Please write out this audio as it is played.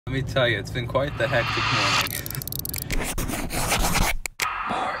Let me tell you, it's been quite the hectic morning.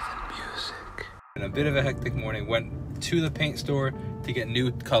 More than music. And a bit of a hectic morning. Went to the paint store to get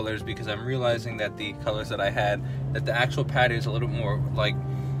new colors because I'm realizing that the colors that I had, that the actual patio is a little bit more like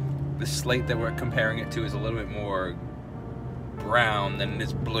the slate that we're comparing it to is a little bit more brown than it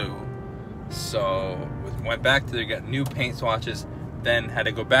is blue. So went back to there, got new paint swatches, then had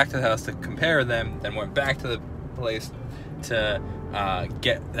to go back to the house to compare them, then went back to the place to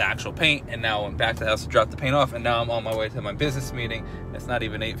get the actual paint, and now went back to the house to drop the paint off, and now I'm on my way to my business meeting. It's not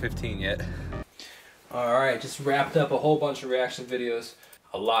even 8:15 yet. Alright, just wrapped up a whole bunch of reaction videos.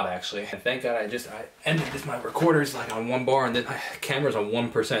 A lot, actually. And thank God I ended this. My recorder's like on 1 bar and then my camera's on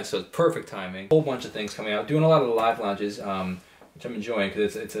 1%, so it's perfect timing. Whole bunch of things coming out. Doing a lot of the live lounges, which I'm enjoying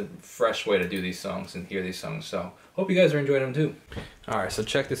because it's a fresh way to do these songs and hear these songs. So hope you guys are enjoying them too. Alright, so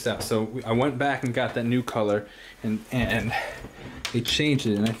check this out. So I went back and got that new color and they changed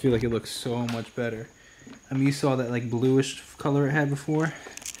it, and I feel like it looks so much better. I mean, you saw that like bluish color it had before.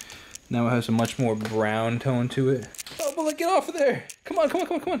 Now it has a much more brown tone to it. Oh, but get off of there! Come on, come on,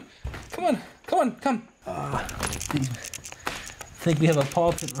 come on, come on! Come on, come on, come! I think we have a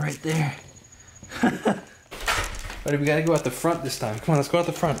pulpit right there. Alright, we gotta go out the front this time. Come on, let's go out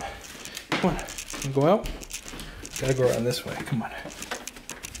the front. Come on, go out. Gotta go around this way. Come on.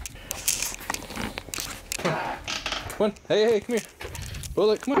 Come on. Come on. Hey, come here.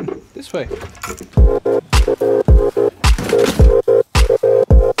 Bullet, come on. This way.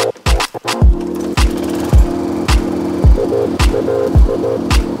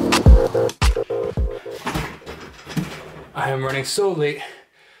 I am running so late.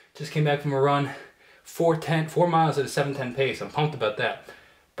 Just came back from a run. 4 miles at a 7:10 pace. I'm pumped about that.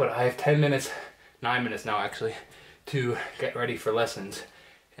 But I have 10 minutes, 9 minutes now actually, to get ready for lessons.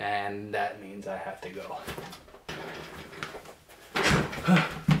 And that means I have to go.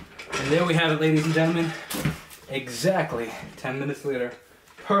 And there we have it, ladies and gentlemen. Exactly 10 minutes later.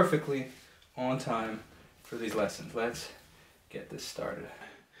 Perfectly on time for these lessons. Let's get this started.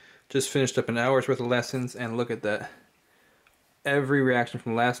 Just finished up an hour's worth of lessons, and look at that. Every reaction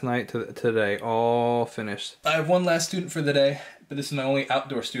from last night to today, all finished. I have one last student for the day, but this is my only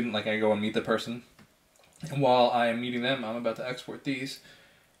outdoor student. Like, I go and meet the person, and while I am meeting them, I'm about to export these,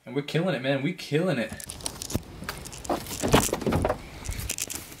 and we're killing it, man. We killing it.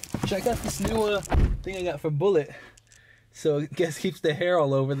 Check out this new thing I got for Bullet. So it keeps the hair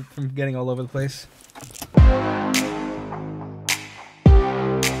all over from getting all over the place.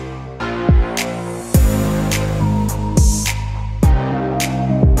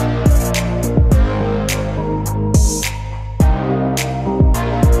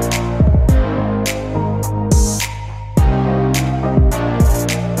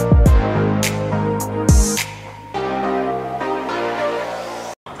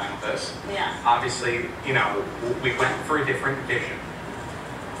 Obviously, you know, we went for a different vision.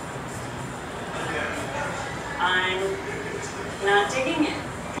 I'm not digging it.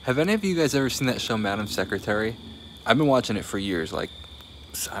 Have any of you guys ever seen that show, Madam Secretary? I've been watching it for years, like,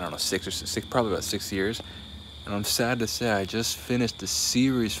 I don't know, probably about 6 years. And I'm sad to say I just finished the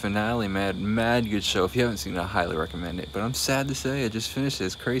series finale, man. Mad good show. If you haven't seen it, I highly recommend it. But I'm sad to say I just finished it.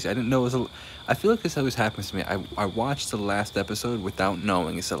 It's crazy. I didn't know it was I feel like this always happens to me. I watched the last episode without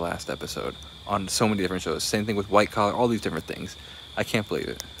knowing it's the last episode on so many different shows. Same thing with White Collar, all these different things. I can't believe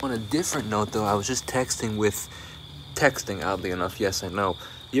it. On a different note, though, I was just texting, oddly enough. Yes, I know.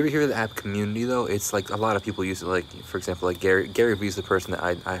 You ever hear of the app Community, though? It's like a lot of people use it. Like, for example, like Gary Vee's the person that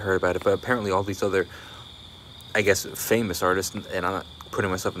I heard about it. But apparently all these other, I guess, famous artists, and I'm not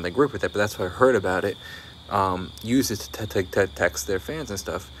putting myself in the group with that, but that's why I heard about it, use it to text their fans and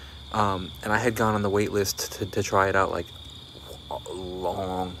stuff. And I had gone on the wait list to try it out, like, a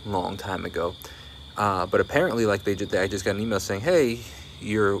long time ago. But apparently, like, I just got an email saying, hey,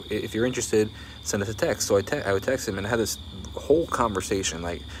 if you're interested, send us a text. So I would text him, and I had this whole conversation,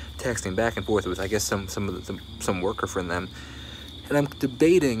 like, texting back and forth with, I guess, some worker from them. And I'm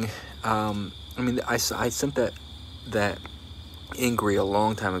debating, I mean, I sent that inquiry a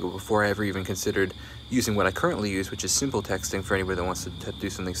long time ago, before I ever even considered using what I currently use, which is simple texting for anybody that wants to do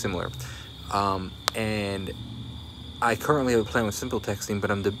something similar. And I currently have a plan with simple texting,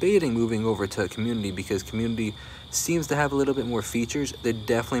 but I'm debating moving over to Community because Community seems to have a little bit more features. They're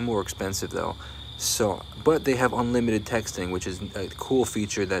definitely more expensive though. So, but they have unlimited texting, which is a cool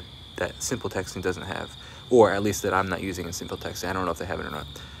feature that simple texting doesn't have, or at least that I'm not using in simple texting. I don't know if they have it or not.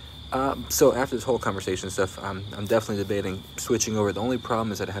 So after this whole conversation stuff, I'm definitely debating switching over. The only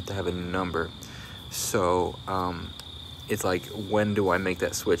problem is that I have to have a new number. So it's like, when do I make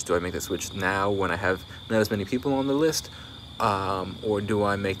that switch? Do I make that switch now when I have not as many people on the list? Or do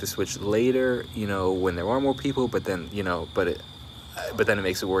I make the switch later, you know, when there are more people, but then, you know, but then it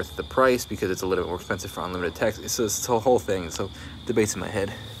makes it worth the price because it's a little bit more expensive for unlimited text. It's a whole thing. So debates in my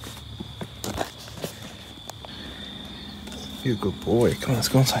head. You're a good boy. Come on, let's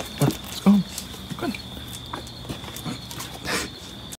go inside. Come on, let's go.